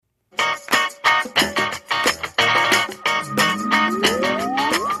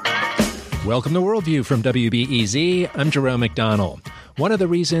Welcome to Worldview from WBEZ. I'm Jerome McDonnell. One of the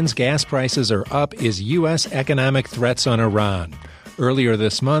reasons gas prices are up is U.S. economic threats on Iran. Earlier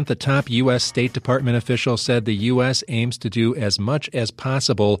this month, a top U.S. State Department official said the U.S. aims to do as much as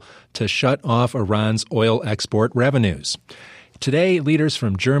possible to shut off Iran's oil export revenues. Today, leaders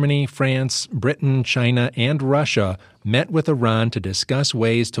from Germany, France, Britain, China, and Russia met with Iran to discuss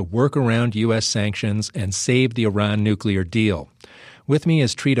ways to work around U.S. sanctions and save the Iran nuclear deal. With me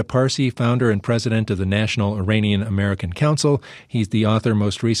is Trita Parsi, founder and president of the National Iranian-American Council. He's the author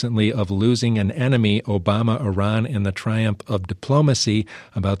most recently of Losing an Enemy, Obama, Iran, and the Triumph of Diplomacy,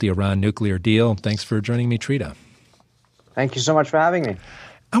 about the Iran nuclear deal. Thanks for joining me, Trita. Thank you so much for having me.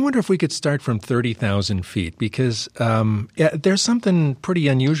 I wonder if we could start from 30,000 feet because there's something pretty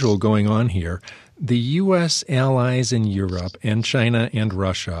unusual going on here. The U.S. allies in Europe and China and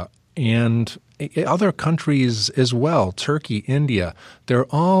Russia and other countries as well, Turkey, India, they're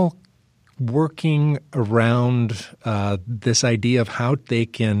all working around this idea of how they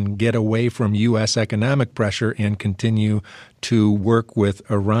can get away from U.S. economic pressure and continue to work with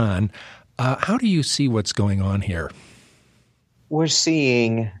Iran. How do you see what's going on here? We're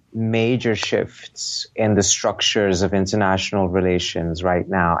seeing major shifts in the structures of international relations right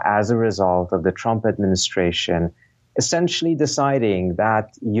now as a result of the Trump administration essentially deciding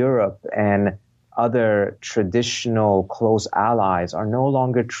that Europe and other traditional close allies are no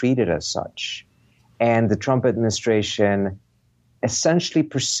longer treated as such. And the Trump administration essentially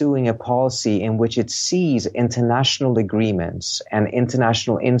pursuing a policy in which it sees international agreements and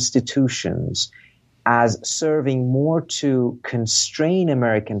international institutions as serving more to constrain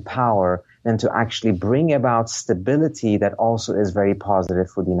American power than to actually bring about stability that also is very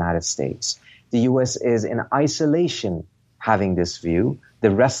positive for the United States. The U.S. is in isolation having this view.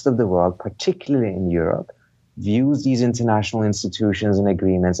 The rest of the world, particularly in Europe, views these international institutions and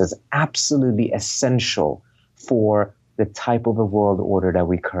agreements as absolutely essential for the type of a world order that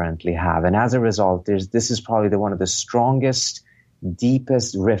we currently have. And as a result, this is probably one of the strongest,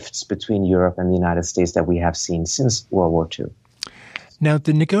 deepest rifts between Europe and the United States that we have seen since World War II. Now,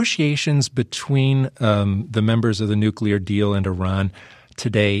 the negotiations between the members of the nuclear deal and Iran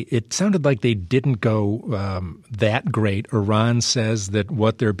today, it sounded like they didn't go that great. Iran says that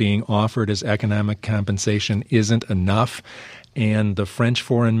what they're being offered as economic compensation isn't enough. And the French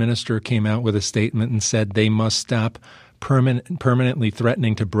foreign minister came out with a statement and said they must stop permanently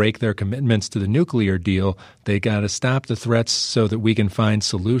threatening to break their commitments to the nuclear deal. They got to stop the threats so that we can find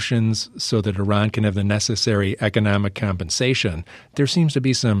solutions so that Iran can have the necessary economic compensation. There seems to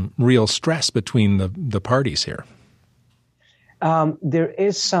be some real stress between the parties here. There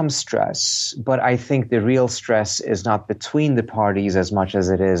is some stress, but I think the real stress is not between the parties as much as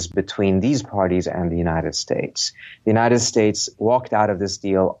it is between these parties and the United States. The United States walked out of this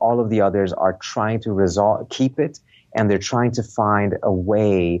deal. All of the others are trying to keep it, and they're trying to find a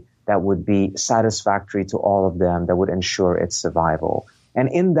way that would be satisfactory to all of them, that would ensure its survival. And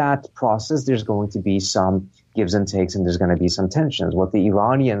in that process, there's going to be some gives and takes, and there's going to be some tensions. What the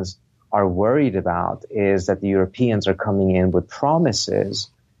Iranians are worried about is that the Europeans are coming in with promises,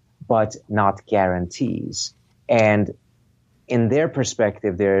 but not guarantees. And in their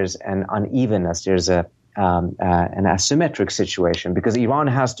perspective, there's an unevenness. There's an asymmetric situation because Iran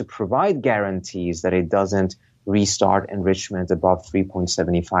has to provide guarantees that it doesn't restart enrichment above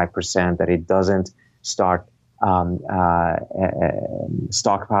 3.75%, that it doesn't start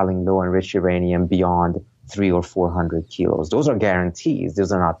stockpiling low enriched uranium beyond 300 or 400 kilos. Those are guarantees.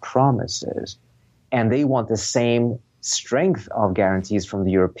 Those are not promises. And they want the same strength of guarantees from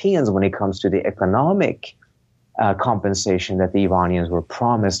the Europeans when it comes to the economic compensation that the Iranians were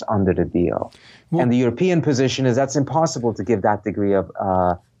promised under the deal. Well, and the European position is that's impossible to give that degree of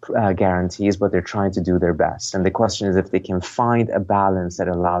guarantees, but they're trying to do their best. And the question is if they can find a balance that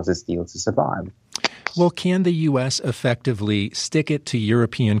allows this deal to survive. Well, can the U.S. effectively stick it to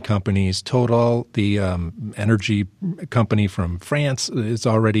European companies? Total, the energy company from France, is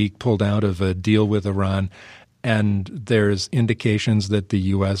already pulled out of a deal with Iran, and there's indications that the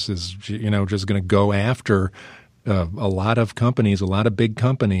U.S. is, just going to go after a lot of companies, a lot of big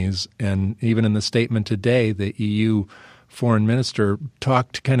companies. And even in the statement today, the EU foreign minister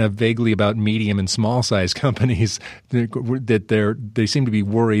talked kind of vaguely about medium and small size companies that they seem to be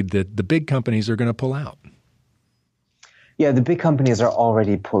worried that the big companies are going to pull out. Yeah, the big companies are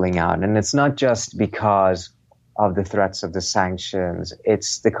already pulling out, and it's not just because of the threats of the sanctions.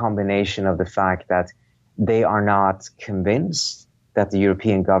 It's the combination of the fact that they are not convinced that the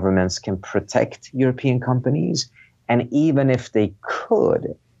European governments can protect European companies. And even if they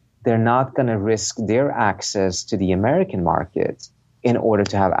could, they're not going to risk their access to the American market in order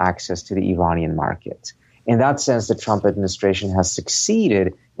to have access to the Iranian market. In that sense, the Trump administration has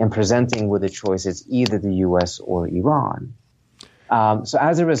succeeded in presenting with a choice it's either the U.S. or Iran. So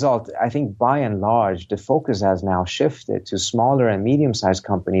as a result, I think by and large, the focus has now shifted to smaller and medium-sized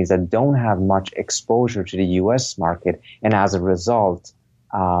companies that don't have much exposure to the U.S. market, and as a result,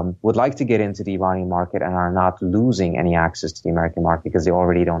 would like to get into the Iranian market and are not losing any access to the American market because they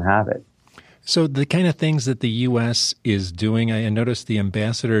already don't have it. So the kind of things that the U.S. is doing, I noticed the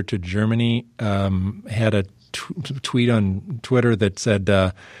ambassador to Germany had a tweet on Twitter that said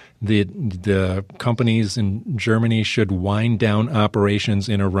the companies in Germany should wind down operations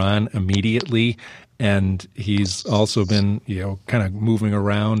in Iran immediately. And he's also been, kind of moving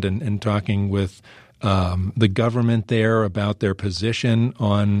around and talking with the government there about their position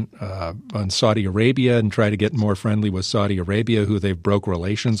on Saudi Arabia and try to get more friendly with Saudi Arabia, who they've broke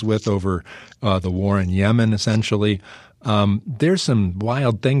relations with over the war in Yemen, essentially. There's some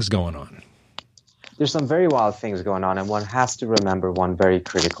wild things going on. There's some very wild things going on, and one has to remember one very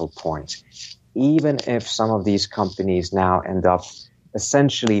critical point. Even if some of these companies now end up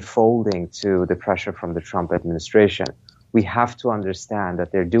essentially folding to the pressure from the Trump administration, we have to understand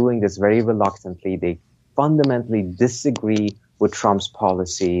that they're doing this very reluctantly. They fundamentally disagree with Trump's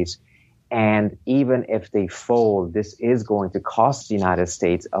policies. And even if they fold, this is going to cost the United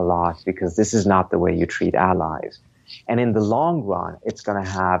States a lot because this is not the way you treat allies. And in the long run, it's going to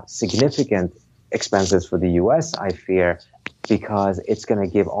have significant expenses for the U.S., I fear, because it's going to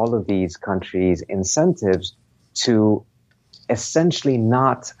give all of these countries incentives to essentially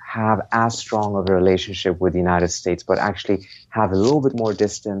not have as strong of a relationship with the United States, but actually have a little bit more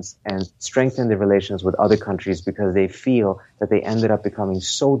distance and strengthen the relations with other countries because they feel that they ended up becoming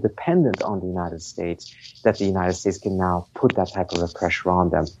so dependent on the United States that the United States can now put that type of a pressure on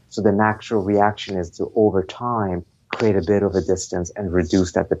them. So the natural reaction is to, over time, create a bit of a distance and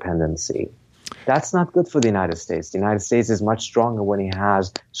reduce that dependency. That's not good for the United States. The United States is much stronger when it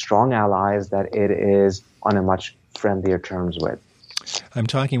has strong allies that it is on a much friendlier terms with. I'm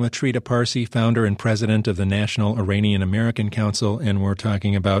talking with Trita Parsi, founder and president of the National Iranian American Council, and we're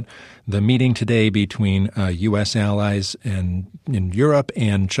talking about the meeting today between U.S. allies in Europe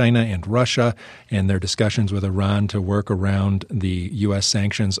and China and Russia, and their discussions with Iran to work around the U.S.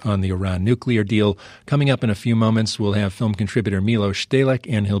 sanctions on the Iran nuclear deal. Coming up in a few moments, we'll have film contributor Milos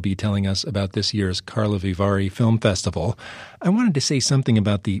Stehlik, and he'll be telling us about this year's Karlovy Vary Film Festival. I wanted to say something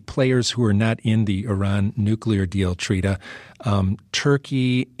about the players who are not in the Iran nuclear deal, Trita.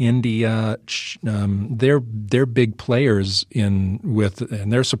 Turkey, India, they're big players and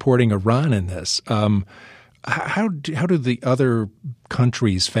they're supporting Iran in this. How do the other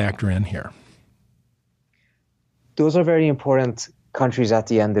countries factor in here? Those are very important countries at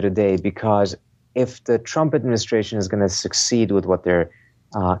the end of the day, because if the Trump administration is going to succeed with what they're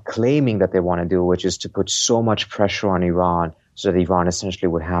claiming that they want to do, which is to put so much pressure on Iran so that Iran essentially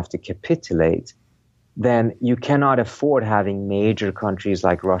would have to capitulate, then you cannot afford having major countries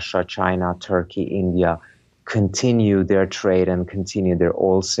like Russia, China, Turkey, India continue their trade and continue their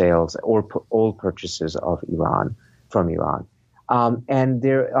oil sales or oil purchases of Iran from Iran. And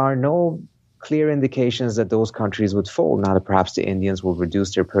there are no clear indications that those countries would fold. Now that perhaps the Indians will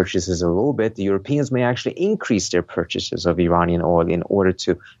reduce their purchases a little bit, the Europeans may actually increase their purchases of Iranian oil in order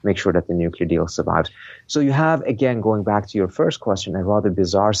to make sure that the nuclear deal survives. So you have, again, going back to your first question, a rather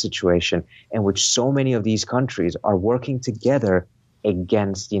bizarre situation in which so many of these countries are working together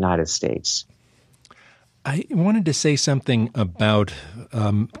against the United States. I wanted to say something about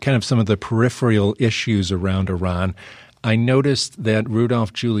kind of some of the peripheral issues around Iran. I noticed that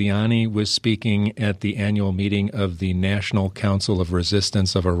Rudolph Giuliani was speaking at the annual meeting of the National Council of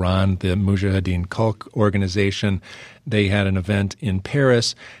Resistance of Iran, the Mujahideen Khalq organization. They had an event in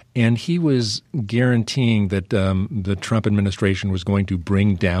Paris, and he was guaranteeing that the Trump administration was going to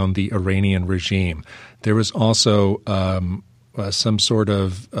bring down the Iranian regime. There was also some sort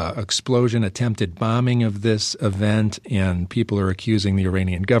of explosion, attempted bombing of this event, and people are accusing the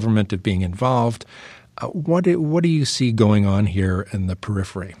Iranian government of being involved. What do you see going on here in the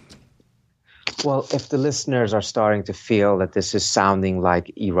periphery? Well, if the listeners are starting to feel that this is sounding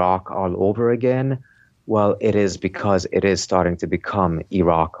like Iraq all over again, well, it is because it is starting to become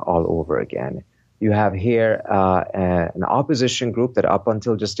Iraq all over again. You have here an opposition group that up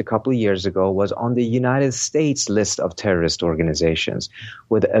until just a couple of years ago was on the United States list of terrorist organizations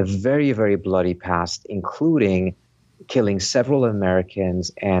with a very, very bloody past, including killing several Americans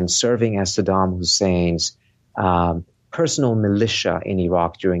and serving as Saddam Hussein's personal militia in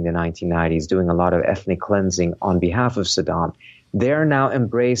Iraq during the 1990s, doing a lot of ethnic cleansing on behalf of Saddam. They are now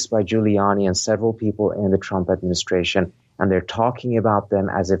embraced by Giuliani and several people in the Trump administration, and they're talking about them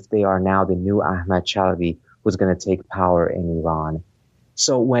as if they are now the new Ahmad Chalabi who's going to take power in Iran.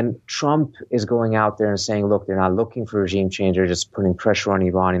 So when Trump is going out there and saying, look, they're not looking for regime change, they're just putting pressure on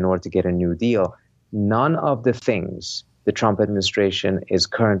Iran in order to get a new deal, none of the things the Trump administration is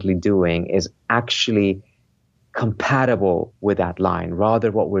currently doing is actually compatible with that line.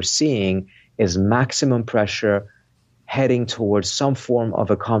 Rather, what we're seeing is maximum pressure heading towards some form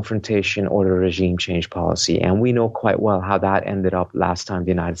of a confrontation or a regime change policy. And we know quite well how that ended up last time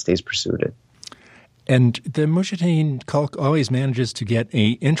the United States pursued it. And the Mujahideen cult always manages to get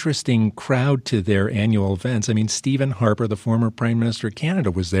an interesting crowd to their annual events. I mean, Stephen Harper, the former Prime Minister of Canada,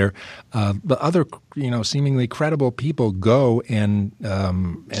 was there. The other, seemingly credible people go and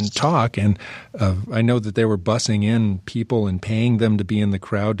talk. And I know that they were bussing in people and paying them to be in the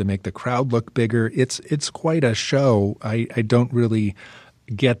crowd to make the crowd look bigger. It's quite a show. I don't really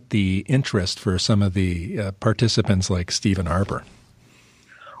get the interest for some of the participants like Stephen Harper.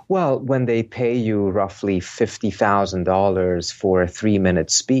 Well, when they pay you roughly $50,000 for a 3-minute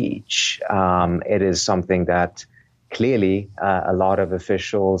speech, it is something that clearly a lot of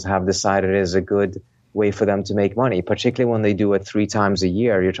officials have decided is a good way for them to make money, particularly when they do it 3 times a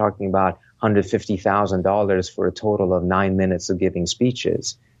year. You're talking about $150,000 for a total of 9 minutes of giving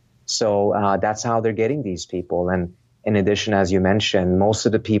speeches. So that's how they're getting these people. And in addition, as you mentioned, most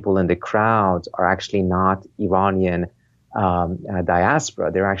of the people in the crowd are actually not Iranian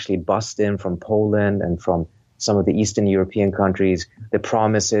diaspora. They're actually bussed in from Poland and from some of the Eastern European countries. The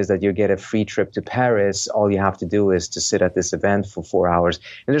promise is that you get a free trip to Paris. All you have to do is to sit at this event for 4 hours.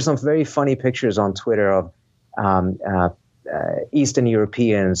 And there's some very funny pictures on Twitter of Eastern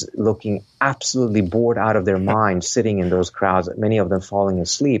Europeans looking absolutely bored out of their minds, sitting in those crowds, many of them falling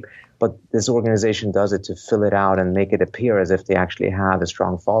asleep. But this organization does it to fill it out and make it appear as if they actually have a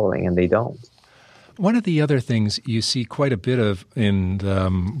strong following, and they don't. One of the other things you see quite a bit of in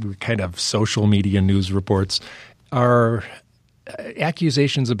kind of social media news reports are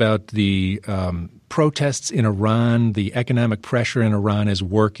accusations about the protests in Iran, the economic pressure in Iran is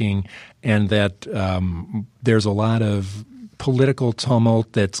working, and that there's a lot of political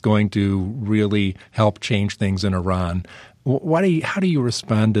tumult that's going to really help change things in Iran. How do you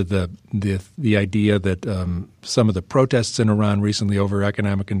respond to the idea that some of the protests in Iran recently over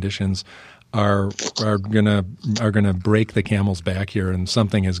economic conditions are gonna break the camel's back here, and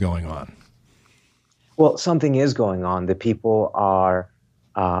something is going on? Well, something is going on. The people are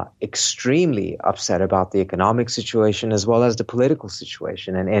extremely upset about the economic situation as well as the political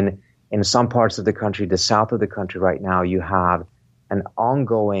situation. And in some parts of the country, the south of the country right now, you have an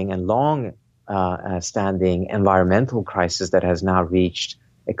ongoing and long standing environmental crisis that has now reached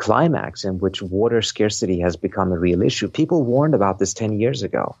a climax in which water scarcity has become a real issue. People warned about this 10 years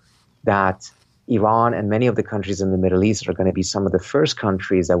ago, that Iran and many of the countries in the Middle East are going to be some of the first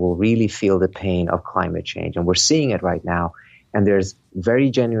countries that will really feel the pain of climate change. And we're seeing it right now. And there's very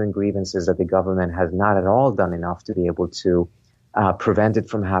genuine grievances that the government has not at all done enough to be able to prevent it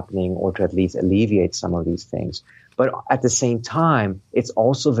from happening, or to at least alleviate some of these things. But at the same time, it's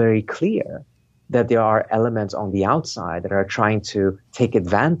also very clear that there are elements on the outside that are trying to take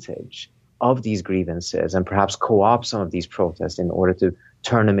advantage of these grievances and perhaps co-opt some of these protests in order to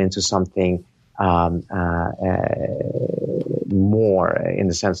turn them into something more, in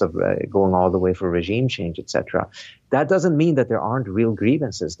the sense of going all the way for regime change, etc. That doesn't mean that there aren't real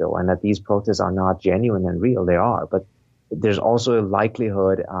grievances, though, and that these protests are not genuine and real. They are, but there's also a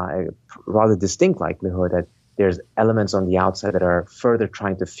likelihood, a rather distinct likelihood, that there's elements on the outside that are further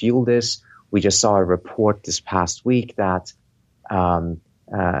trying to fuel this. We just saw a report this past week that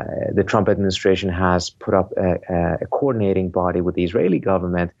the Trump administration has put up a coordinating body with the Israeli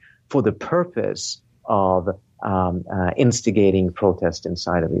government for the purpose of instigating protest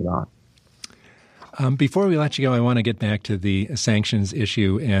inside of Iran. Before we let you go, I want to get back to the sanctions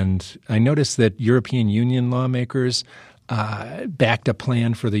issue. And I noticed that European Union lawmakers backed a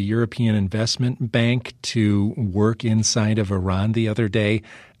plan for the European Investment Bank to work inside of Iran the other day.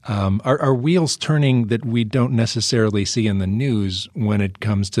 Are wheels turning that we don't necessarily see in the news when it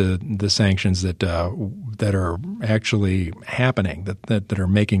comes to the sanctions that are actually happening, that are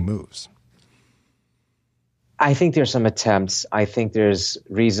making moves? I think there's some attempts. I think there's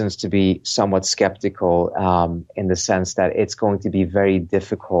reasons to be somewhat skeptical in the sense that it's going to be very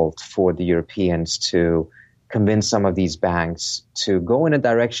difficult for the Europeans to convince some of these banks to go in a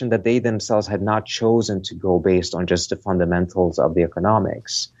direction that they themselves had not chosen to go based on just the fundamentals of the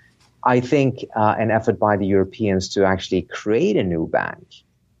economics. I think an effort by the Europeans to actually create a new bank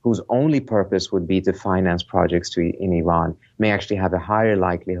whose only purpose would be to finance projects in Iran may actually have a higher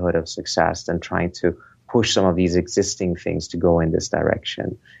likelihood of success than trying to push some of these existing things to go in this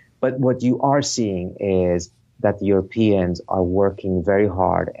direction. But what you are seeing is that the Europeans are working very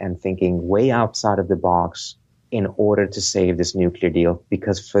hard and thinking way outside of the box in order to save this nuclear deal,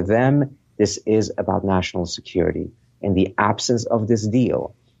 because for them, this is about national security. In the absence of this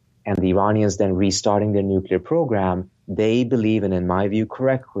deal, and the Iranians then restarting their nuclear program, they believe, and in my view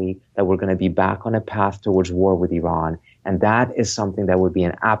correctly, that we're going to be back on a path towards war with Iran. And that is something that would be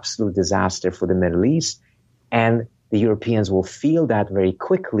an absolute disaster for the Middle East. And the Europeans will feel that very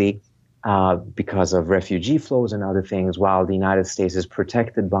quickly because of refugee flows and other things, while the United States is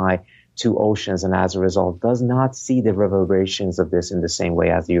protected by two oceans and as a result does not see the reverberations of this in the same way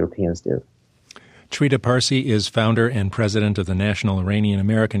as the Europeans do. Trita Parsi is founder and president of the National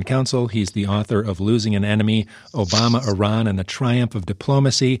Iranian-American Council. He's the author of Losing an Enemy, Obama, Iran, and the Triumph of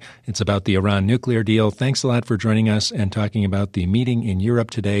Diplomacy. It's about the Iran nuclear deal. Thanks a lot for joining us and talking about the meeting in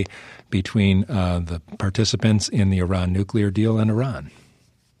Europe today between the participants in the Iran nuclear deal and Iran.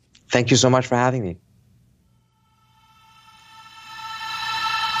 Thank you so much for having me.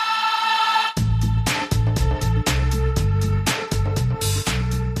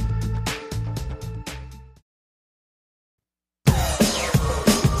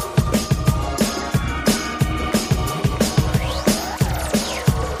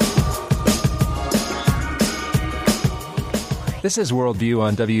 This is Worldview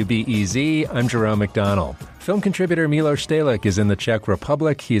on WBEZ. I'm Jerome McDonnell. Film contributor Milos Stehlik is in the Czech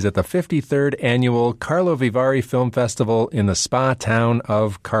Republic. He's at the 53rd Annual Karlovy Vary Film Festival in the spa town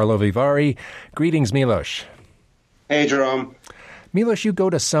of Karlovy Vary. Greetings, Milos. Hey, Jerome. Milos, you go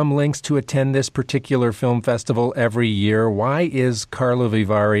to some lengths to attend this particular film festival every year. Why is Karlovy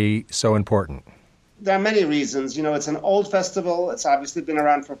Vary so important? There are many reasons. You know, it's an old festival. It's obviously been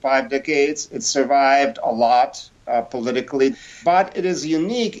around for 5 decades. It's survived a lot politically. But it is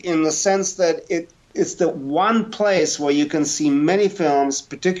unique in the sense that it's the one place where you can see many films,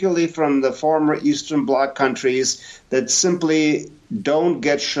 particularly from the former Eastern Bloc countries, that simply don't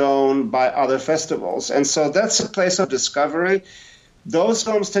get shown by other festivals. And so that's a place of discovery. Those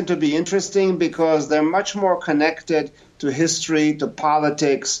films tend to be interesting because they're much more connected to history, to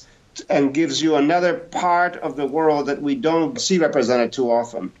politics, and gives you another part of the world that we don't see represented too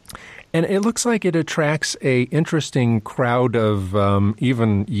often. And it looks like it attracts a interesting crowd of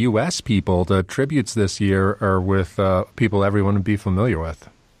even U.S. people. The tributes this year are with people everyone would be familiar with.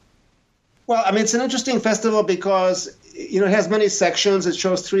 Well, I mean, it's an interesting festival because, you know, it has many sections. It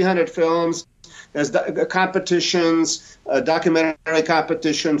shows 300 films. There's competitions, documentary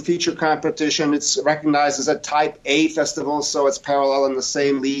competition, feature competition. It's recognized as a Type A festival, so it's parallel in the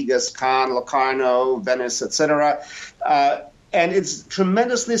same league as Cannes, Locarno, Venice, etc. And it's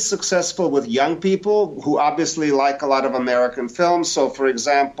tremendously successful with young people who obviously like a lot of American films. So, for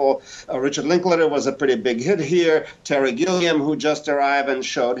example, Richard Linklater was a pretty big hit here. Terry Gilliam, who just arrived and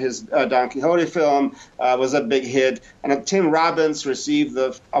showed his Don Quixote film, was a big hit. And Tim Robbins received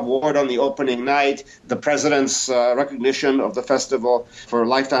the award on the opening night, the president's recognition of the festival for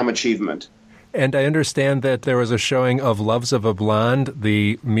lifetime achievement. And I understand that there was a showing of Loves of a Blonde,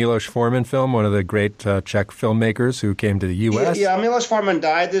 the Milos Forman film, one of the great Czech filmmakers who came to the U.S. Yeah, Milos Forman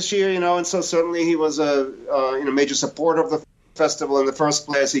died this year, and so certainly he was a major supporter of the festival in the first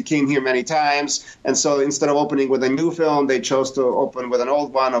place. He came here many times, and so instead of opening with a new film, they chose to open with an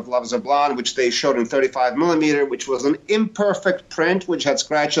old one of Loves of a Blonde, which they showed in 35 millimeter, which was an imperfect print, which had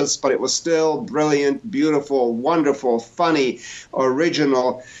scratches, but it was still brilliant, beautiful, wonderful, funny,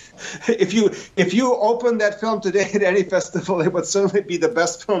 original. If you open that film today at any festival, it would certainly be the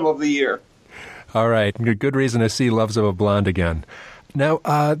best film of the year. All right. Good reason to see Loves of a Blonde again. Now,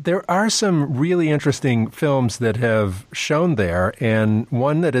 there are some really interesting films that have shown there, and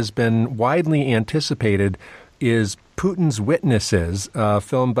one that has been widely anticipated is Putin's Witnesses, a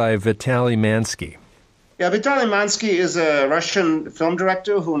film by Vitaly Mansky. Yeah, Vitaly Mansky is a Russian film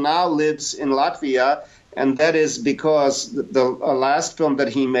director who now lives in Latvia. And that is because the last film that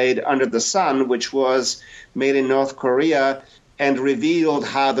he made, Under the Sun, which was made in North Korea and revealed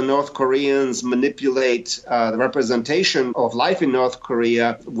how the North Koreans manipulate the representation of life in North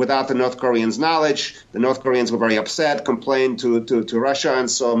Korea without the North Koreans' knowledge. The North Koreans were very upset, complained to Russia, and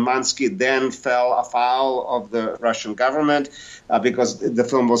so Mansky then fell afoul of the Russian government because the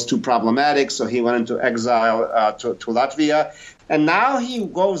film was too problematic, so he went into exile to Latvia. And now he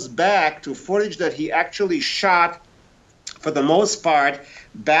goes back to footage that he actually shot, for the most part,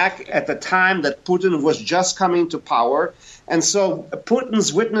 back at the time that Putin was just coming to power. And so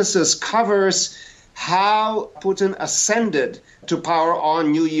Putin's Witnesses covers how Putin ascended to power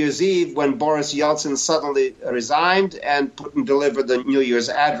on New Year's Eve when Boris Yeltsin suddenly resigned and Putin delivered the New Year's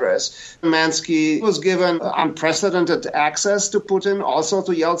address. Mansky was given unprecedented access to Putin, also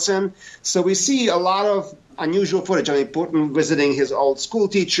to Yeltsin. So we see a lot of unusual footage. I mean, Putin visiting his old school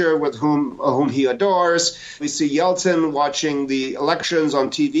teacher with whom he adores. We see Yeltsin watching the elections on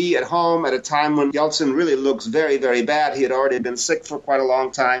TV at home at a time when Yeltsin really looks very, very bad. He had already been sick for quite a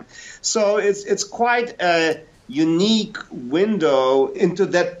long time. So it's quite a unique window into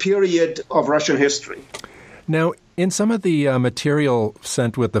that period of Russian history. Now, in some of the material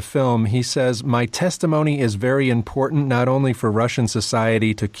sent with the film, he says, "My testimony is very important not only for Russian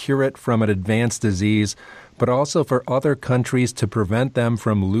society to cure it from an advanced disease, but also for other countries to prevent them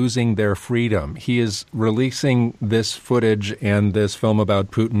from losing their freedom." He is releasing this footage and this film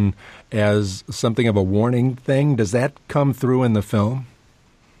about Putin as something of a warning thing. Does that come through in the film?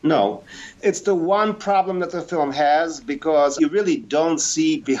 No. It's the one problem that the film has, because you really don't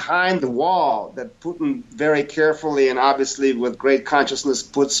see behind the wall that Putin very carefully and obviously with great consciousness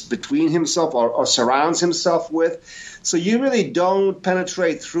puts between himself or surrounds himself with. So you really don't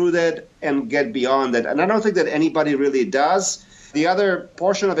penetrate through that and get beyond that. And I don't think that anybody really does. The other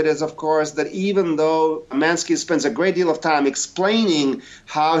portion of it is, of course, that even though Mansky spends a great deal of time explaining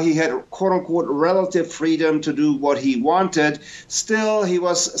how he had, quote-unquote, relative freedom to do what he wanted, still he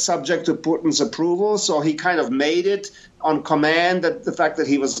was subject to Putin's approval, so he kind of made it on command, that the fact that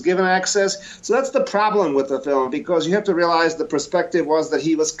he was given access. So that's the problem with the film, because you have to realize the perspective was that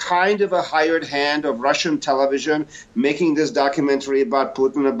he was kind of a hired hand of Russian television making this documentary about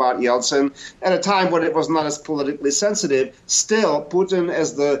Putin, about Yeltsin, at a time when it was not as politically sensitive. Still, Putin,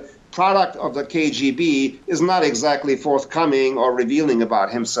 as the product of the KGB, is not exactly forthcoming or revealing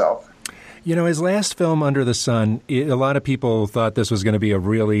about himself. You know, his last film, Under the Sun, a lot of people thought this was going to be a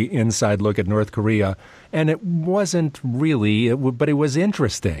really inside look at North Korea, and it wasn't really, but it was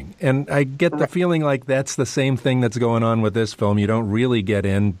interesting. And I get the feeling like that's the same thing that's going on with this film. You don't really get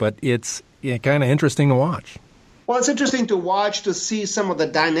in, but it's kind of interesting to watch. Well, it's interesting to watch, to see some of the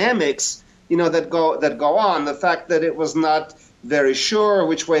dynamics, that go on. The fact that it was not very sure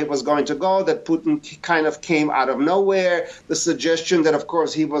which way it was going to go, that Putin kind of came out of nowhere, the suggestion that, of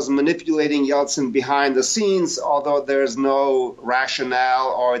course, he was manipulating Yeltsin behind the scenes, although there's no rationale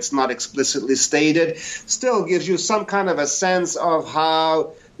or it's not explicitly stated, still gives you some kind of a sense of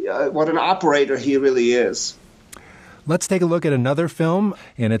how, what an operator he really is. Let's take a look at another film,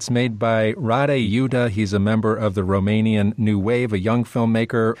 and it's made by Rade Iuda. He's a member of the Romanian New Wave, a young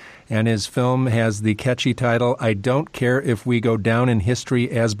filmmaker, and his film has the catchy title, I Don't Care If We Go Down in History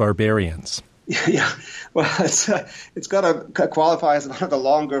as Barbarians. Yeah, well, it's got to qualify as one of the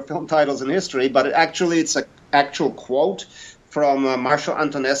longer film titles in history, but it's an actual quote from Marshal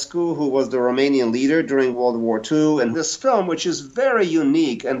Antonescu, who was the Romanian leader during World War II. And this film, which is very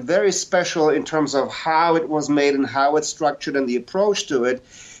unique and very special in terms of how it was made and how it's structured and the approach to it,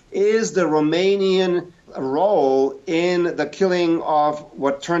 is the Romanian role in the killing of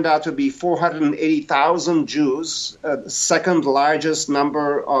what turned out to be 480,000 Jews. The second largest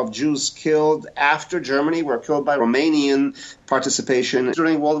number of Jews killed after Germany were killed by Romanian participation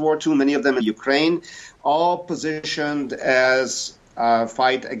during World War II, many of them in Ukraine, all positioned as a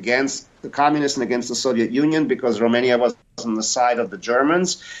fight against the communists and against the Soviet Union, because Romania was on the side of the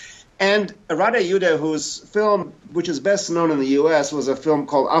Germans. And Rade Iuda, whose film, which is best known in the U.S., was a film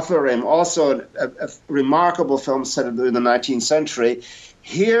called Aferim, also a remarkable film set during the 19th century,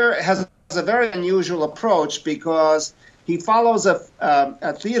 here has a very unusual approach, because he follows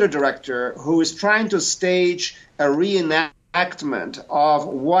a theater director who is trying to stage a reenactment of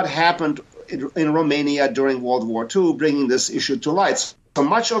what happened in Romania during World War II, bringing this issue to light. So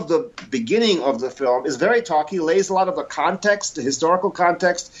much of the beginning of the film is very talky, lays a lot of the context, the historical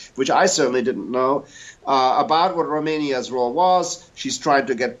context, which I certainly didn't know, about what Romania's role was. She's trying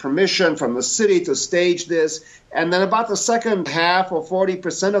to get permission from the city to stage this. And then about the second half, or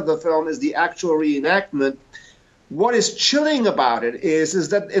 40% of the film, is the actual reenactment. What is chilling about it is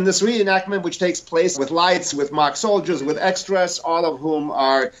that in this reenactment, which takes place with lights, with mock soldiers, with extras, all of whom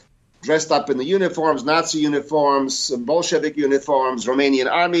are dressed up in the uniforms, Nazi uniforms, Bolshevik uniforms, Romanian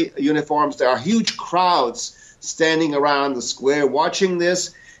army uniforms. There are huge crowds standing around the square watching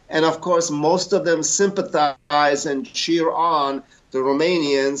this. And, of course, most of them sympathize and cheer on the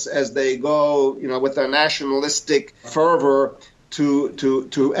Romanians as they go, with their nationalistic fervor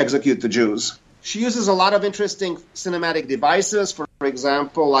to execute the Jews. She uses a lot of interesting cinematic devices. For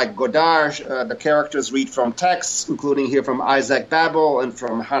example, like Godard, the characters read from texts, including here from Isaac Babel and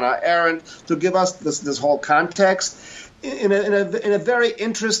from Hannah Arendt, to give us this whole context. in a very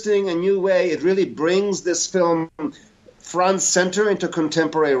interesting and new way, it really brings this film front center into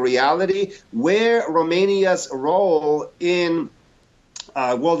contemporary reality, where Romania's role in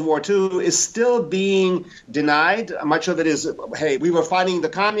World War II is still being denied. Much of it is, hey, we were fighting the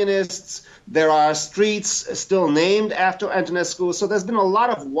communists. There are streets still named after Antonescu. So there's been a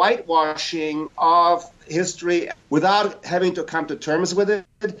lot of whitewashing of history without having to come to terms with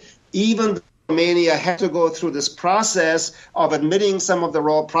it. Even Romania had to go through this process of admitting some of the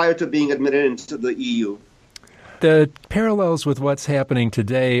role prior to being admitted into the EU. The parallels with what's happening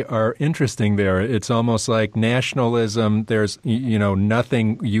today are interesting there. It's almost like nationalism. There's,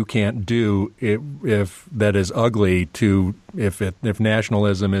 nothing you can't do if that is ugly to if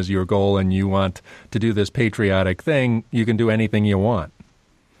nationalism is your goal and you want to do this patriotic thing, you can do anything you want.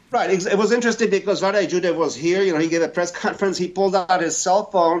 Right. It was interesting because Radai Judev was here. He gave a press conference. He pulled out his cell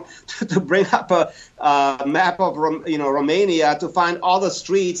phone to bring up a map of Romania to find all the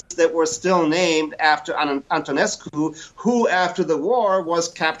streets that were still named after Antonescu, who after the war was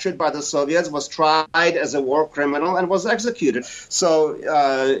captured by the Soviets, was tried as a war criminal, and was executed. So,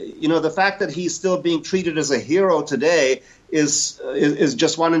 the fact that he's still being treated as a hero today is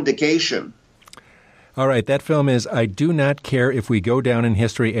just one indication. All right, that film is I Do Not Care If We Go Down in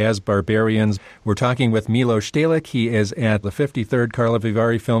History as Barbarians. We're talking with Milos Stehlik. He is at the 53rd Karlovy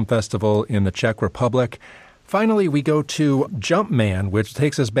Vary Film Festival in the Czech Republic. Finally, we go to Jumpman, which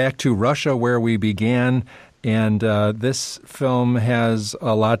takes us back to Russia where we began. And this film has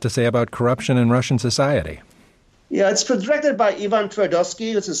a lot to say about corruption in Russian society. Yeah, it's directed by Ivan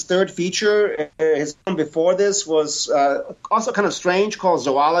Tverdovsky. It's his third feature. His film before this was also kind of strange, called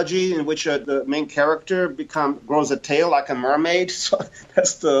Zoology, in which the main character grows a tail like a mermaid. So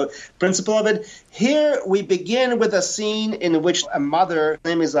that's the principle of it. Here we begin with a scene in which a mother, her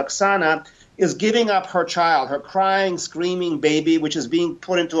name is Oksana, is giving up her child, her crying, screaming baby, which is being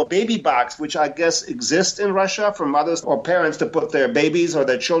put into a baby box, which I guess exists in Russia for mothers or parents to put their babies or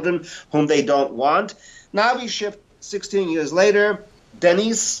their children whom they don't want. Now we shift 16 years later.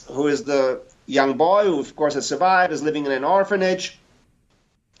 Denis, who is the young boy who, of course, has survived, is living in an orphanage.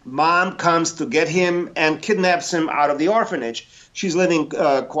 Mom comes to get him and kidnaps him out of the orphanage. She's living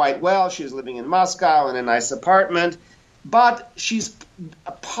quite well. She's living in Moscow in a nice apartment. But she's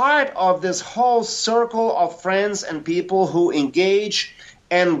a part of this whole circle of friends and people who engage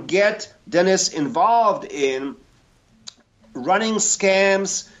and get Denis involved in running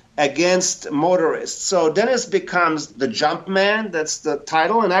scams against motorists. So Denis becomes the Jumpman. That's the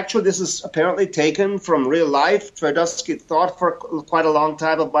title. And actually, this is apparently taken from real life. Tverdovsky thought for quite a long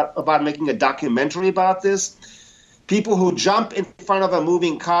time about making a documentary about this. People who jump in front of a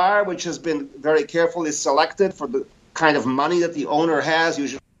moving car, which has been very carefully selected for the kind of money that the owner has.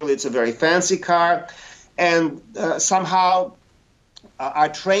 Usually it's a very fancy car. And somehow are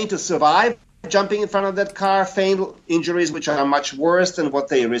trained to survive jumping in front of that car, feign injuries which are much worse than what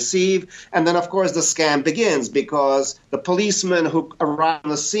they receive. And then, of course, the scam begins because the policeman who arrives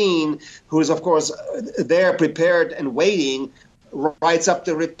on the scene, who is, of course, there prepared and waiting, writes up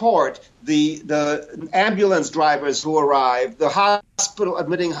the report. The ambulance drivers who arrive, the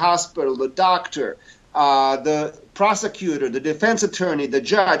admitting hospital, the doctor, the prosecutor, the defense attorney, the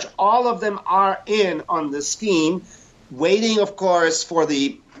judge, all of them are in on the scheme, waiting, of course, for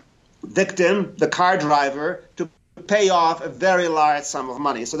the victim, the car driver, to pay off a very large sum of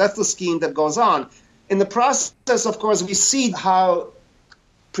money. So that's the scheme that goes on. In the process, of course, we see how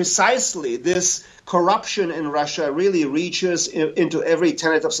precisely this corruption in Russia really reaches into every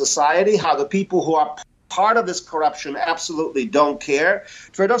tenet of society, how the people who are part of this corruption absolutely don't care.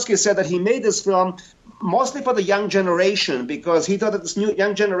 Tverdovsky said that he made this film mostly for the young generation because he thought that this new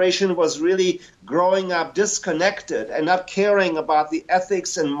young generation was really growing up disconnected and not caring about the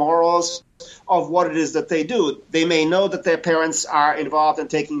ethics and morals of what it is that they do. They may know that their parents are involved in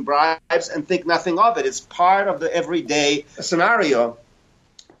taking bribes and think nothing of it. It's part of the everyday scenario.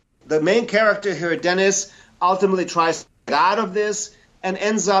 The main character here, Denis, ultimately tries to get out of this and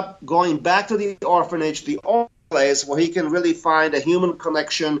ends up going back to the orphanage, the only place where he can really find a human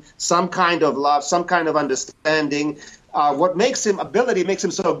connection, some kind of love, some kind of understanding. What makes him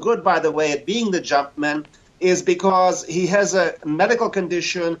so good, by the way, at being the Jumpman is because he has a medical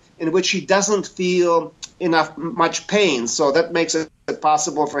condition in which he doesn't feel much pain. So that makes it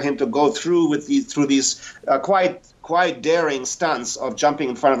possible for him to go through these quite daring stunts of jumping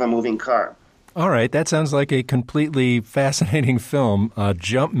in front of a moving car. All right, that sounds like a completely fascinating film,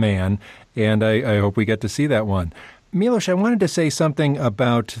 Jumpman, and I hope we get to see that one. Milos, I wanted to say something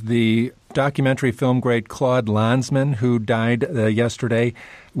about the documentary film great Claude Lanzmann, who died yesterday.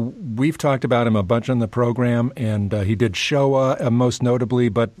 We've talked about him a bunch on the program, and he did Shoah most notably,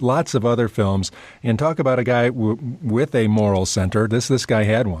 but lots of other films. And talk about a guy with a moral center. This guy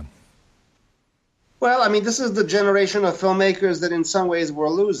had one. Well, I mean, this is the generation of filmmakers that in some ways we're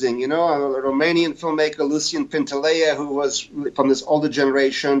losing. You know, a Romanian filmmaker, Lucian Pintelea, who was from this older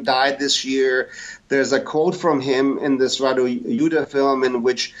generation, died this year. There's a quote from him in this Radu Jude film in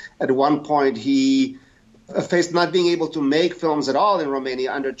which at one point he faced not being able to make films at all in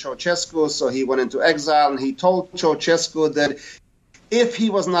Romania under Ceausescu, so he went into exile, and he told Ceausescu that if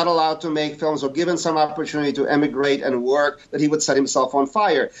he was not allowed to make films or given some opportunity to emigrate and work, that he would set himself on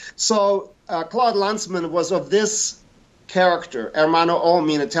fire. So Claude Lanzmann was of this character. Ermanno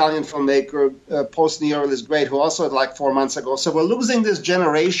Olmi, an Italian filmmaker, post-neorealist great, who also died like 4 months ago. So we're losing this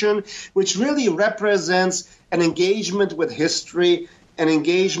generation, which really represents an engagement with history, an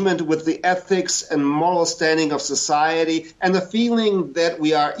engagement with the ethics and moral standing of society, and the feeling that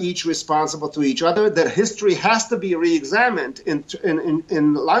we are each responsible to each other, that history has to be re-examined. In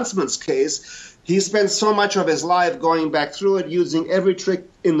Lanzmann's case, he spent so much of his life going back through it, using every trick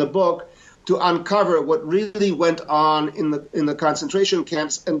in the book to uncover what really went on in the concentration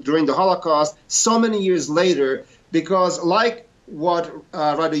camps and during the Holocaust so many years later, because like what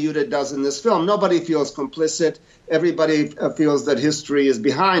Radu Jude does in this film, nobody feels complicit. Everybody feels that history is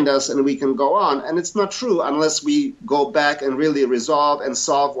behind us and we can go on. And it's not true unless we go back and really resolve and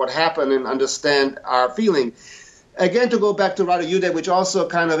solve what happened and understand our feeling. Again, to go back to Radu Jude, which also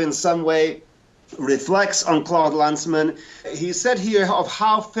kind of in some way reflects on Claude Lanzmann. He said here of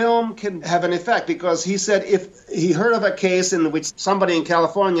how film can have an effect, because he said if he heard of a case in which somebody in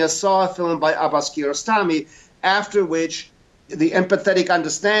California saw a film by Abbas Kiarostami, after which the empathetic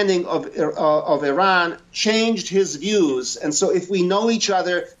understanding of Iran changed his views. And so if we know each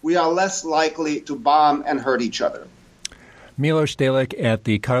other, we are less likely to bomb and hurt each other. Milos Delic at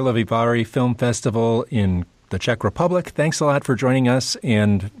the Karlovy Vary Film Festival in the Czech Republic. Thanks a lot for joining us,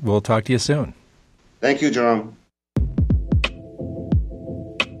 and we'll talk to you soon. Thank you, Jerome.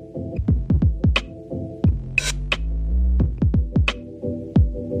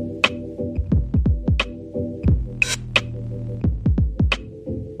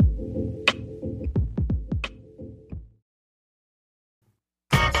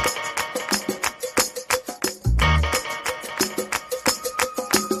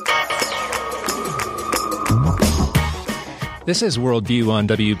 This is Worldview on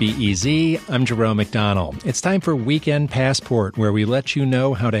WBEZ. I'm Jerome McDonnell. It's time for Weekend Passport, where we let you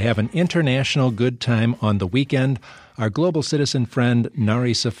know how to have an international good time on the weekend. Our global citizen friend,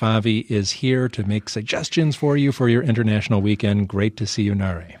 Nari Safavi, is here to make suggestions for you for your international weekend. Great to see you,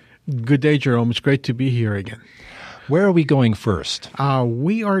 Nari. Good day, Jerome. It's great to be here again. Where are we going first?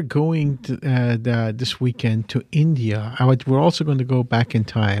 We are going to, this weekend to India. We're also going to go back in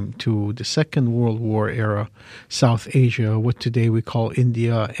time to the Second World War era, South Asia, what today we call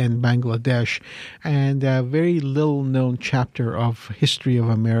India and Bangladesh, and a very little-known chapter of history of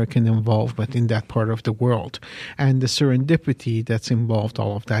American involvement in that part of the world, and the serendipity that's involved,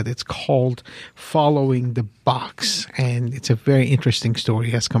 all of that. It's called Following the Box, and it's a very interesting story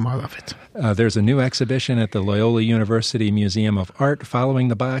has come out of it. There's a new exhibition at the Loyola University Museum of Art, Following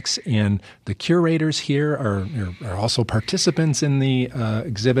the Box, and the curators here are also participants in the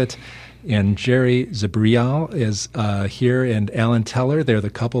exhibit. And Jerry Zabrial is here, and Alan Teller. They're the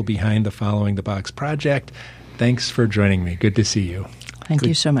couple behind the Following the Box project. Thanks for joining me. Good to see you. Thank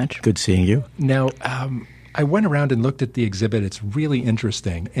you so much. Good seeing you. Now, I went around and looked at the exhibit. It's really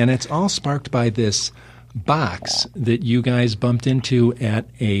interesting, and it's all sparked by this box that you guys bumped into at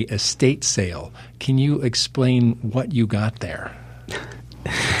a estate sale. Can you explain what you got there?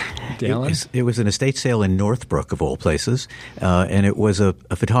 Dallin? It was an estate sale in Northbrook, of all places, and it was a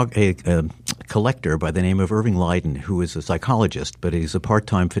collector by the name of Irving Lydon, who is a psychologist, but he's a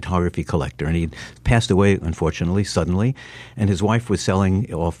part-time photography collector, and he passed away, unfortunately, suddenly, and his wife was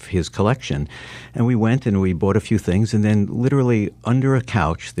selling off his collection. And we went and we bought a few things, and then literally under a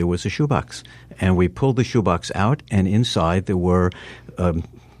couch there was a shoebox, and we pulled the shoebox out, and inside there were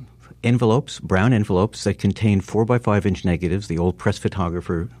envelopes, brown envelopes that contained 4x5-inch negatives, the old press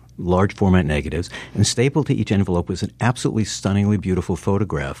photographer large format negatives, and stapled to each envelope was an absolutely stunningly beautiful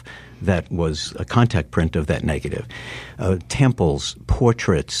photograph that was a contact print of that negative. Temples,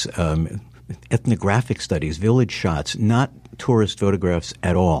 portraits, ethnographic studies, village shots, not tourist photographs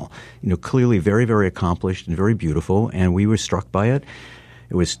at all. Clearly very, very accomplished and very beautiful, and we were struck by it.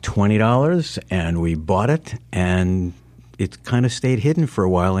 It was $20, and we bought it, and it kind of stayed hidden for a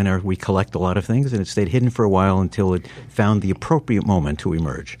while. We collect a lot of things, and it stayed hidden for a while until it found the appropriate moment to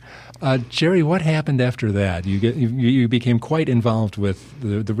emerge. Jerry, what happened after that? You became quite involved with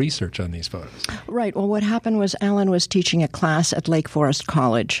the research on these photos. Right. Well, what happened was Alan was teaching a class at Lake Forest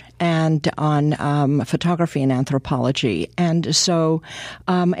College and on photography and anthropology, and so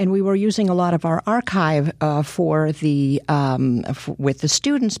and we were using a lot of our archive with the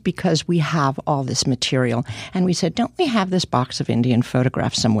students because we have all this material, and we said, don't we have this box of Indian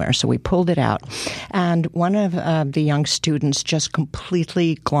photographs somewhere? So we pulled it out, and one of the young students just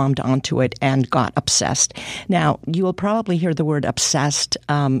completely glommed onto it and got obsessed. Now, you will probably hear the word obsessed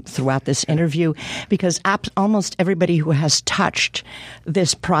throughout this interview because almost everybody who has touched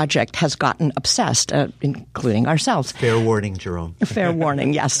this project has gotten obsessed, including ourselves. Fair warning, Jerome. Fair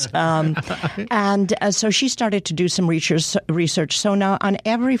warning, yes. And so she started to do some research. So now on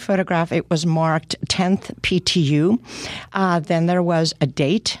every photograph, it was marked 10th PTU. Then there was a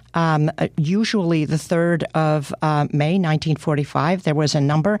date, usually the 3rd of May, 1945. There was a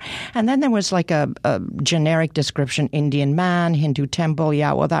number. And then there was like a generic description, Indian man, Hindu temple.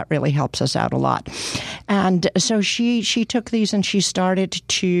 Yeah, well, that really helps us out a lot. And so she took these and she started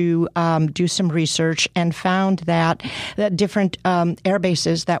to do some research and found that different air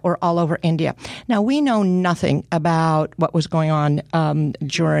bases that were all over India. Now, we know nothing about what was going on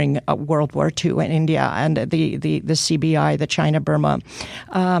during World War II in India and the CBI, the China-Burma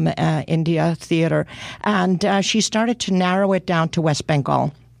India theater. And she started to narrow it down to West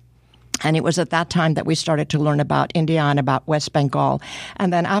Bengal. And it was at that time that we started to learn about India and about West Bengal.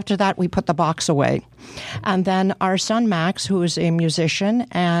 And then after that, we put the box away. And then our son, Max, who is a musician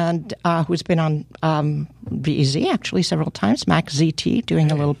and who's been on VEZ actually several times, Max ZT,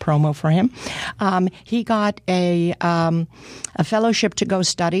 doing a little promo for him, he got a fellowship to go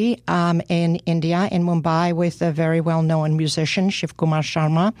study in India, in Mumbai, with a very well-known musician, Shiv Kumar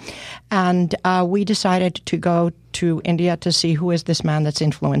Sharma. And we decided to go to India to see who is this man that's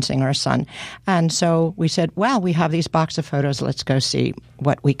influencing our son. And so we said, well, we have these box of photos. Let's go see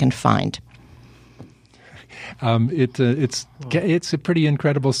what we can find. It's a pretty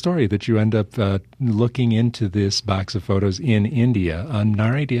incredible story that you end up looking into this box of photos in India.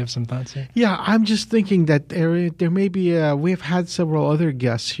 Nari, do you have some thoughts here? Yeah, I'm just thinking that there may be we've had several other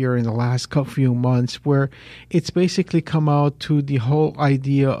guests here in the last few months where it's basically come out to the whole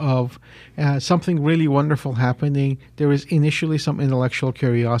idea of something really wonderful happening. There is initially some intellectual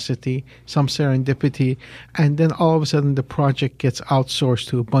curiosity, some serendipity, and then all of a sudden the project gets outsourced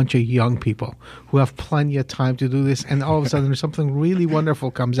to a bunch of young people who have plenty of time to do this, and all of a sudden something really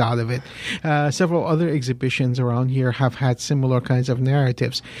wonderful comes out of it. Several other exhibitions around here have had similar kinds of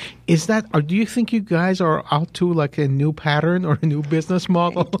narratives. Is that, or do you think you guys are out to like a new pattern or a new business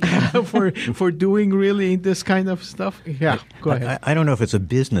model for doing really this kind of stuff? Yeah, go ahead. I don't know if it's a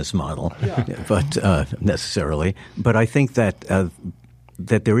business model, but necessarily, but I think that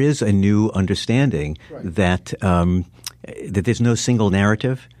that there is a new understanding that that there's no single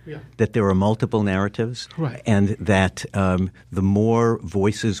narrative, that there are multiple narratives, and that the more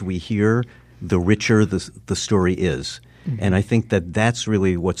voices we hear, the richer the story is. Mm-hmm. And I think that that's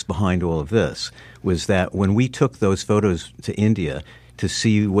really what's behind all of this, was that when we took those photos to India to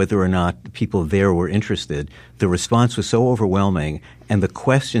see whether or not people there were interested, the response was so overwhelming, and the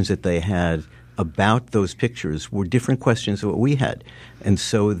questions that they had about those pictures were different questions than what we had. And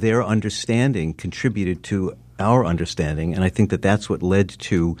so their understanding contributed to our understanding, and I think that that's what led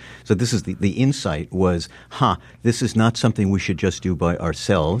to – so this is the insight was, this is not something we should just do by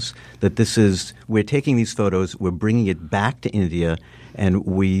ourselves, that this is – we're taking these photos, we're bringing it back to India, and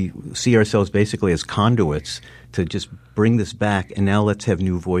we see ourselves basically as conduits to just bring this back, and now let's have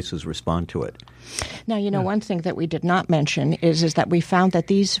new voices respond to it. Now, one thing that we did not mention is that we found that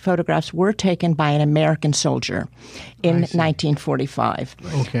these photographs were taken by an American soldier in 1945.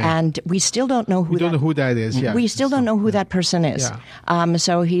 Okay. And we still don't know who that is. Yeah. We still don't know who that person is. Yeah.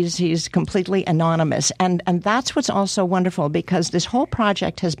 So he's completely anonymous. And that's what's also wonderful, because this whole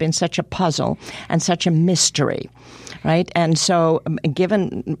project has been such a puzzle and such a mystery, right? And so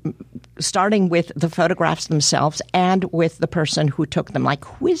starting with the photographs themselves and with the person who took them, like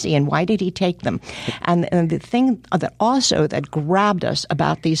who is he and why did he take them? And the thing that grabbed us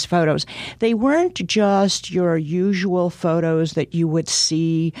about these photos, they weren't just your usual photos that you would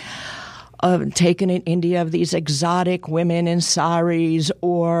see taken in India of these exotic women in saris,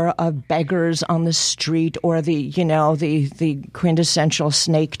 or of beggars on the street, or the quintessential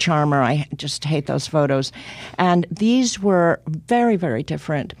snake charmer. I just hate those photos. And these were very, very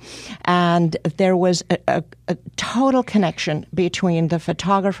different. And there was a total connection between the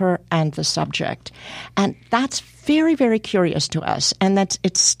photographer and the subject. And that's very, very curious to us, and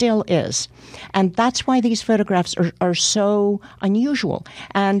it still is. And that's why these photographs are so unusual.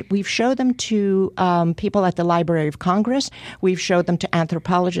 And we've showed them to people at the Library of Congress. We've showed them to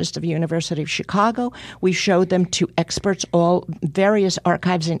anthropologists of the University of Chicago. We've showed them to experts, all various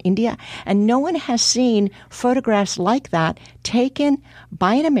archives in India. And no one has seen photographs like that taken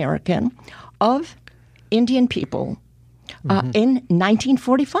by an American of Indian people in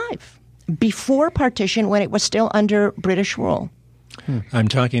 1945. Before partition, when it was still under British rule. I'm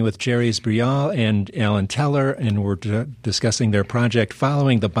talking with Jerry Sbrial and Alan Teller, and we're discussing their project,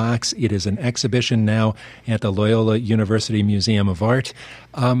 Following the Box. It is an exhibition now at the Loyola University Museum of Art.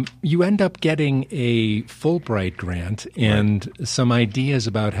 You end up getting a Fulbright grant and some ideas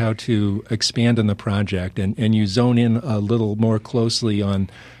about how to expand on the project, and you zone in a little more closely on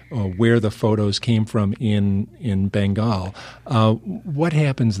where the photos came from in Bengal. What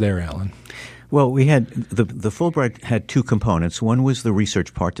happens there, Alan? Well, we had the Fulbright had two components. One was the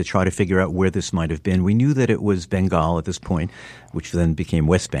research part to try to figure out where this might have been. We knew that it was Bengal at this point, which then became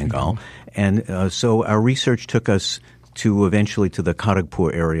West Bengal. And so our research took us eventually to the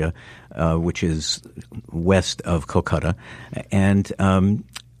Kharagpur area, which is west of Kolkata. And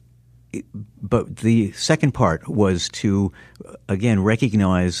but the second part was to, again,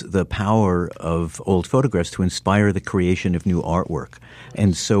 recognize the power of old photographs to inspire the creation of new artwork.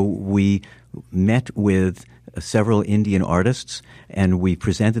 And so we met with several Indian artists, and we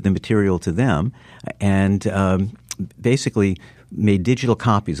presented the material to them, and basically made digital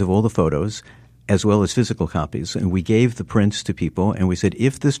copies of all the photos as well as physical copies. And we gave the prints to people, and we said,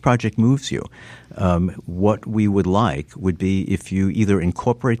 if this project moves you, what we would like would be if you either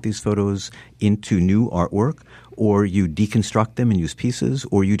incorporate these photos into new artwork, or you deconstruct them and use pieces,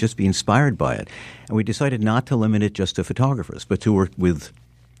 or you just be inspired by it. And we decided not to limit it just to photographers, but to work with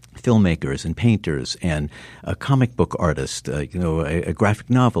filmmakers and painters and a comic book artist, a graphic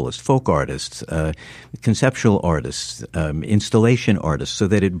novelist, folk artists, conceptual artists, installation artists, so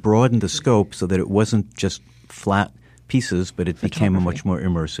that it broadened the scope, so that it wasn't just flat pieces, but it became a much more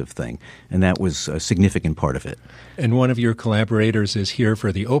immersive thing. And that was a significant part of it. And one of your collaborators is here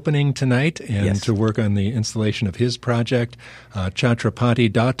for the opening tonight and to work on the installation of his project. Chhatrapati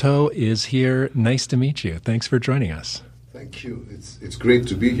Datto is here. Nice to meet you. Thanks for joining us. Thank you. It's great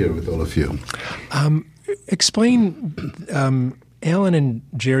to be here with all of you. Explain, Alan and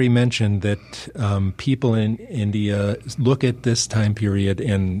Jerry mentioned that people in India look at this time period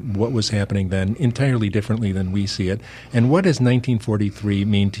and what was happening then entirely differently than we see it. And what does 1943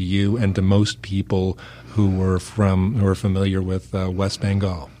 mean to you and to most people who are familiar with West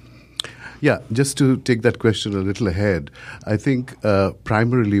Bengal? Yeah, just to take that question a little ahead, I think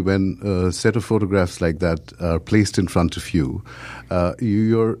primarily when a set of photographs like that are placed in front of you,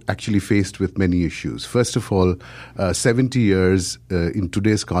 you're actually faced with many issues. First of all, 70 years in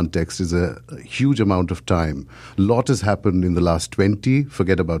today's context is a huge amount of time. A lot has happened in the last 20,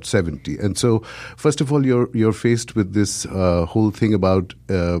 forget about 70. And so, first of all, you're faced with this whole thing about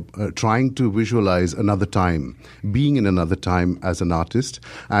trying to visualize another time, being in another time as an artist,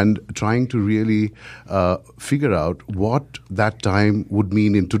 and trying to really figure out what that time would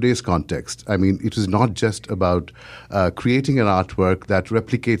mean in today's context. I mean, it is not just about creating an artwork that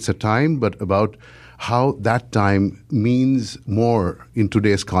replicates a time, but about how that time means more in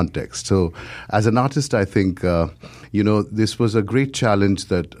today's context. So as an artist, I think, this was a great challenge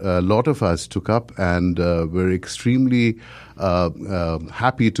that a lot of us took up, and we're extremely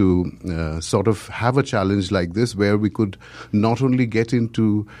happy to sort of have a challenge like this where we could not only get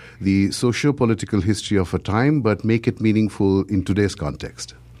into the socio-political history of a time, but make it meaningful in today's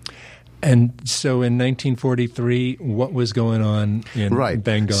context. And so in 1943, what was going on in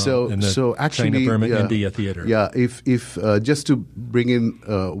Bengal in the China-Burma India theater? Yeah, if just to bring in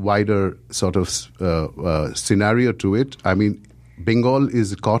a wider sort of scenario to it, I mean, Bengal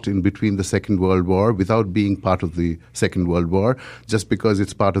is caught in between the Second World War without being part of the Second World War, just because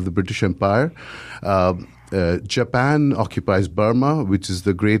it's part of the British Empire. Japan occupies Burma, which is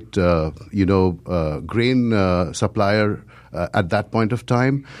the great, grain supplier at that point of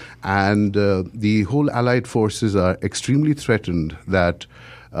time. And the whole Allied forces are extremely threatened that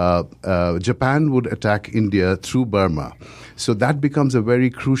Japan would attack India through Burma. So that becomes a very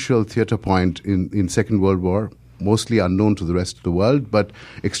crucial theater point in Second World War. mostly unknown to the rest of the world, but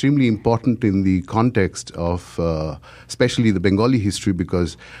extremely important in the context of especially the Bengali history,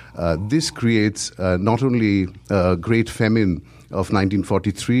 because this creates not only a great famine of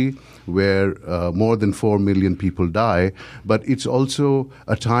 1943, where more than 4 million people die, but it's also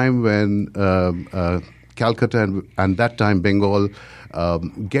a time when Calcutta and that time Bengal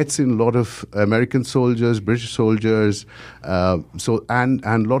gets in a lot of American soldiers, British soldiers, and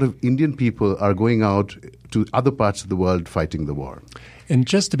a lot of Indian people are going out to other parts of the world fighting the war. And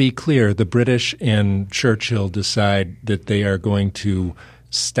just to be clear, the British and Churchill decide that they are going to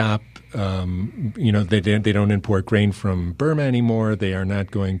stop. They don't import grain from Burma anymore. They are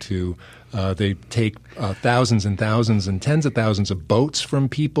not going to. They take thousands and thousands and tens of thousands of boats from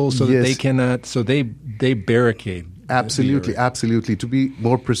people so that they cannot. So they barricade. Absolutely. To be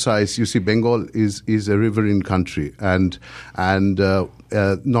more precise, you see, Bengal is a riverine country, and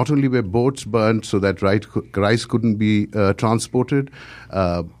not only were boats burnt so that rice couldn't be transported,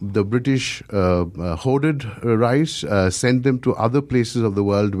 the British hoarded rice, sent them to other places of the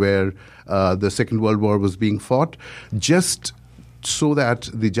world where the Second World War was being fought, just so that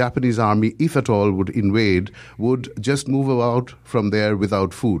the Japanese army, if at all would invade, would just move out from there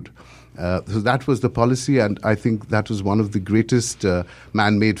without food. So that was the policy, and I think that was one of the greatest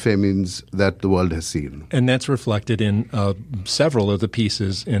man-made famines that the world has seen. And that's reflected in several of the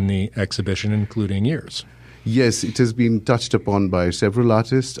pieces in the exhibition, including yours. Yes, it has been touched upon by several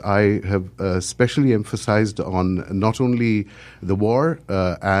artists. I have especially emphasized on not only the war,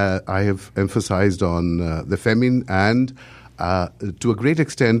 I have emphasized on the famine and to a great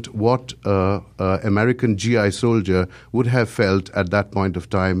extent what American GI soldier would have felt at that point of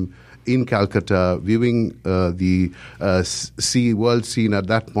time in Calcutta, viewing the world scene at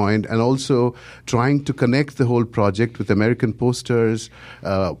that point, and also trying to connect the whole project with American posters,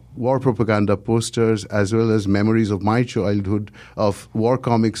 war propaganda posters, as well as memories of my childhood of war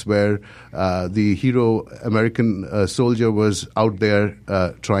comics where the hero American soldier was out there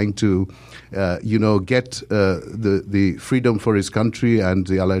trying to get the freedom for his country and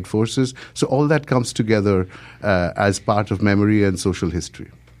the Allied forces. So all that comes together as part of memory and social history.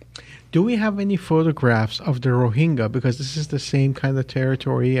 Do we have any photographs of the Rohingya? Because this is the same kind of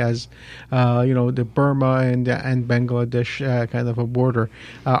territory as, the Burma and Bangladesh kind of a border.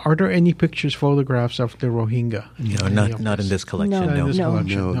 Are there any photographs of the Rohingya? Not in this collection.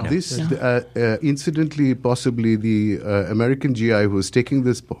 No. This, incidentally, possibly the American GI who was taking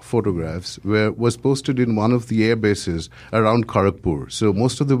these photographs was posted in one of the air bases around Kharagpur. So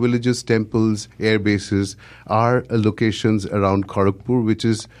most of the villages, temples, air bases are locations around Kharagpur, which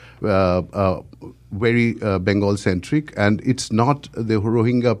is very Bengal-centric, and it's not the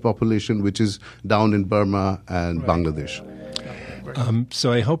Rohingya population which is down in Burma and Bangladesh.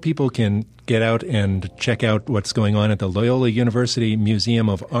 So I hope people can get out and check out what's going on at the Loyola University Museum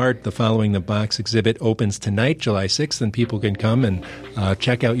of Art. The Following the Box exhibit opens tonight, July 6th, and people can come and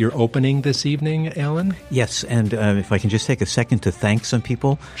check out your opening this evening, Alan? Yes, and if I can just take a second to thank some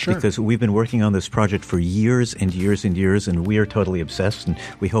people. Sure. Because we've been working on this project for years and years and years, and we are totally obsessed, and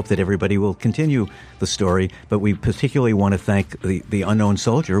we hope that everybody will continue the story. But we particularly want to thank the unknown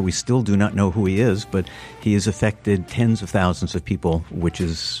soldier. We still do not know who he is, but he has affected tens of thousands of people, which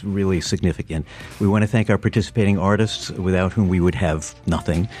is really significant. We want to thank our participating artists, without whom we would have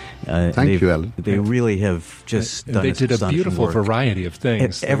nothing. Thank you, Alan. They really have just done They did a beautiful work. variety of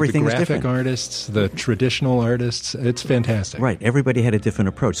things. Everything the is graphic different. artists, the traditional artists. It's fantastic. Right. Everybody had a different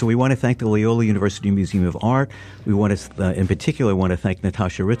approach. So we want to thank the Loyola University Museum of Art. We want to, in particular, want to thank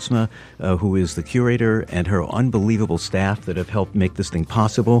Natasha Ritzma, who is the curator, and her unbelievable staff that have helped make this thing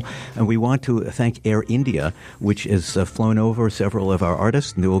possible. And we want to thank Air India, which has flown over several of our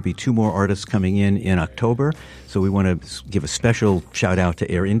artists, and there will be 2 more artists coming in October. So we want to give a special shout out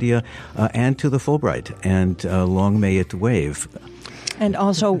to Air India and to the Fulbright, and long may it wave. And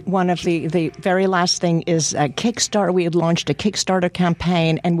also, one of the very last thing is Kickstarter. We had launched a Kickstarter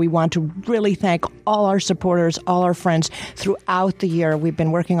campaign, and we want to really thank all our supporters, all our friends throughout the year. We've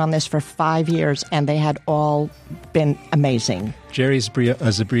been working on this for 5 years, and they had all been amazing. Jerry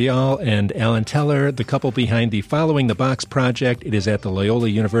Zabriel and Alan Teller, the couple behind the Following the Box project. It is at the Loyola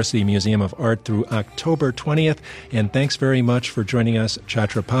University Museum of Art through October 20th. And thanks very much for joining us,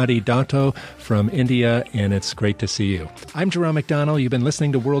 Chhatrapati Dato from India, and it's great to see you. I'm Jerome McDonnell. You've been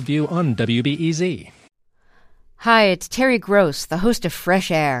listening to Worldview on WBEZ. Hi, it's Terry Gross, the host of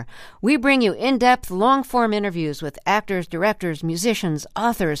Fresh Air. We bring you in-depth, long-form interviews with actors, directors, musicians,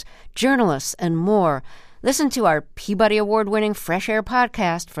 authors, journalists, and more. Listen to our Peabody Award-winning Fresh Air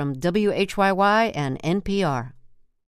podcast from WHYY and NPR.